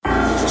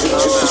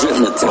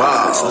wow.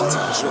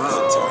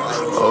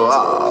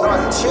 I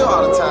chill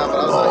all the time, but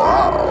I was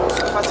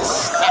like, if I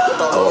just snap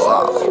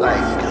those,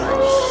 like,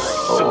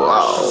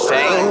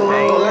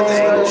 don't let this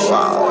girl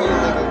shoot for you,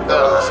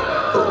 nigga.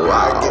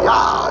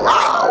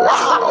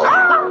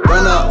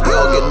 Run up,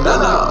 you'll get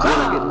done up.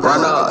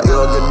 Run up,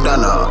 you'll get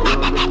done up.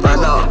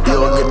 Run up,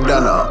 you'll get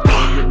done up.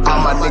 All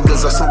my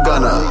niggas are some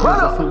gunners.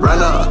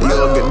 Run up,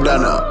 you'll get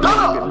done up.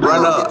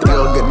 Run up,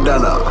 you'll get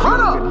done up.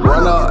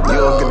 Run up,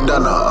 you'll get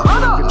done up.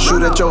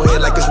 Shoot at your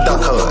head like it's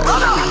dunk hood.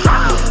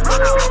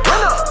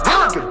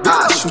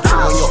 I shoot you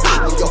in your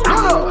eye.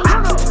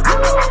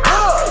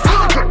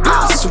 I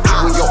shoot you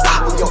in your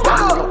eye.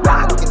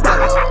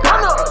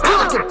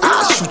 I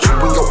shoot you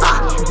in your eye.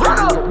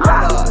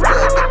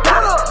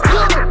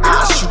 I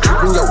shoot you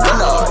in your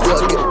runner.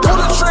 You'll get done.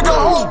 The trigger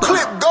whole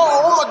clip go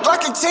on my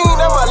Glock 18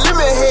 at my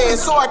limit head,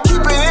 so I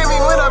keep it in me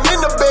when I'm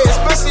in the bed,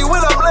 especially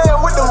when I'm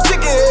laying with them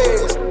chicken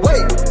heads.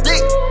 Wait,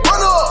 dick,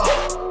 run up.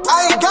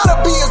 I ain't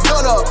gotta be a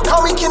gunner.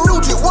 Call me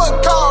Canugit, one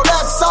call,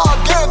 that's all.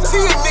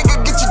 Guarantee a nigga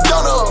get you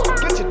done up.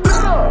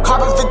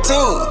 Carbon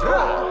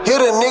 15,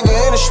 hit a nigga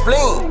in the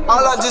spleen.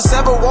 All I just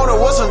ever wanted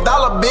was some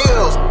dollar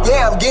bills.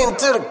 Yeah, I'm getting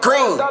to the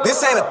cream.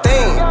 This ain't a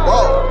thing.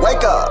 Whoa,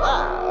 wake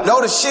up. No,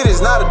 this shit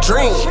is not a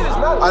dream.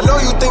 I know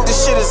you think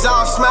this shit is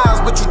all smiles,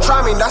 but you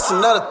try me, that's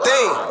another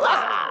thing.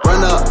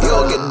 Run up,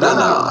 you'll get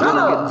done up.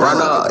 Run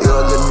up,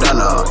 you'll get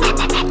done up.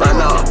 Run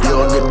up,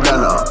 you'll get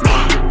done up.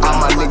 All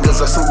my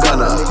niggas are some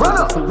gunners.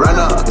 Run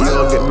up,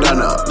 you'll get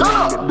done up.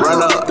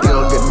 Run up,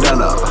 you'll get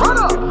done up.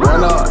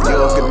 Run up,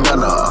 you'll get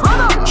done up.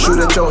 Shoot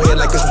at your head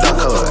like it's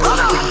dunk hood.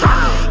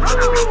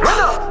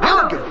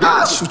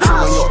 I shoot you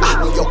in your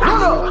eye.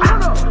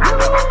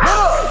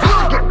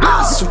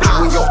 I shoot you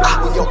in your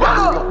eye.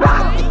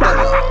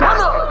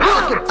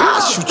 I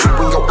shoot you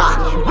in your eye.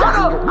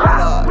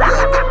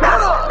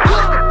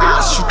 I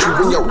shoot you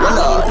in your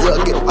runner.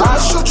 I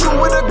shoot you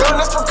with a gun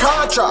that's from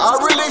Contra. I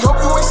really hope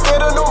you ain't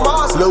scared of no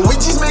monster.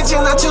 Luigi's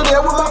mansion, not you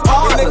there with my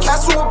partner. In the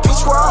castle of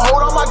peach where I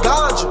hold all my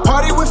ganja.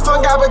 Party with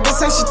fun guy, but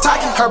this ain't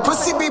shiitake. Her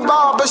pussy be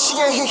bald, but she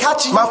ain't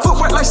Hitachi. My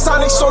footwork like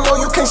Sonic, so no,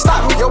 you can't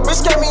stop me. Yo,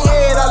 bitch gave me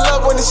head, I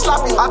love when it's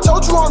sloppy. I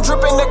told you I'm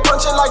dripping, neck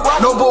punching like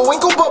rock. No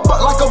bullwinkle, but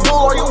like a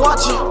bull, are you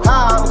watching?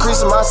 I'm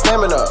increasing my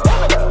stamina.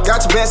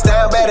 Got your best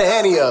down, better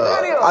handy up.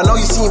 I know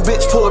you seen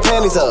bitch pull her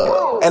panties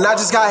up. And I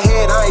just got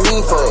head, I ain't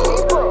need for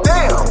it.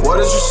 Damn,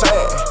 what is you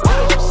saying?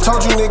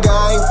 Told you nigga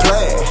I ain't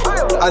playing.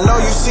 I know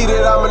you see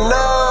that I'm a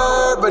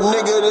nerd, but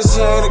nigga this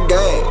shit ain't a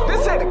game.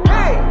 This ain't a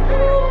game.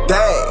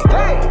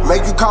 Dang,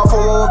 make you call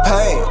for one with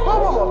pain.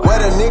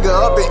 Wet a nigga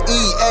up in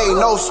EA,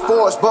 no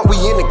sports, but we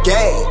in the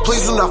game.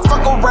 Please do not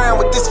fuck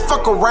around with this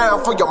fuck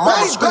around for your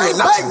mama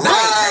screaming out your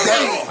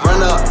name.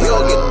 Run up,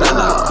 you'll get done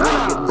up.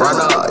 Run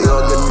up,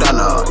 you'll get done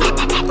up.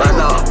 Run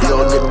up,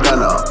 you'll get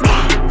done up.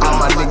 All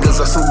my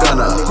niggas are some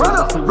gunners.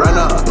 Run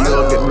up,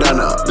 you'll get done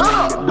up.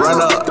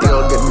 Run up,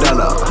 you'll get done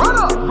up.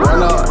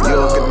 Run up,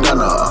 you'll get done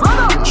up.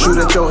 Shoot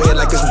at your head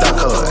like it's dunk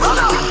hood.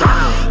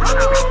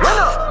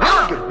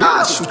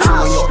 I shoot you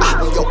in your eye.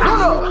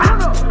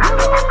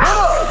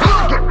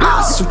 I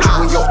shoot you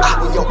in your eye.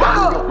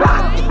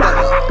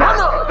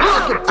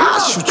 I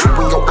shoot you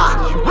in your eye.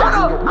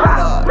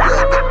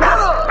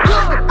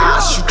 I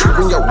shoot you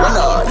in your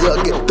runner.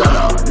 You'll get done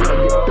up.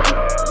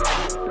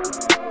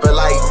 But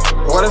like,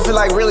 what if it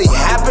like really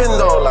happened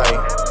though? Like,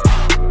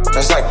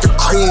 that's like the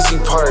crazy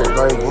part.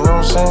 Like, you know what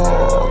I'm saying?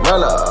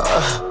 Runner.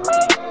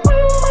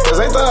 Cause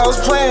they thought I was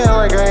playing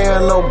like I ain't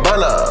had no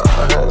bunner.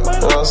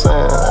 You know what I'm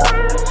saying?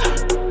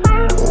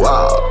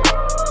 Wow.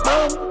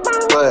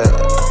 But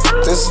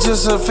this is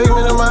just a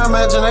figment of my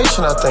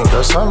imagination, I think,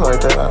 or something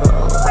like that. I don't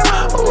know.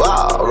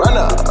 Wow,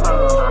 runner.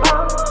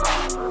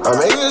 Or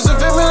maybe it's a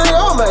figment of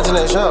your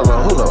imagination. I don't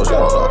know. Who knows? You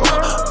don't know.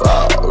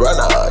 Wow,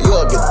 runner.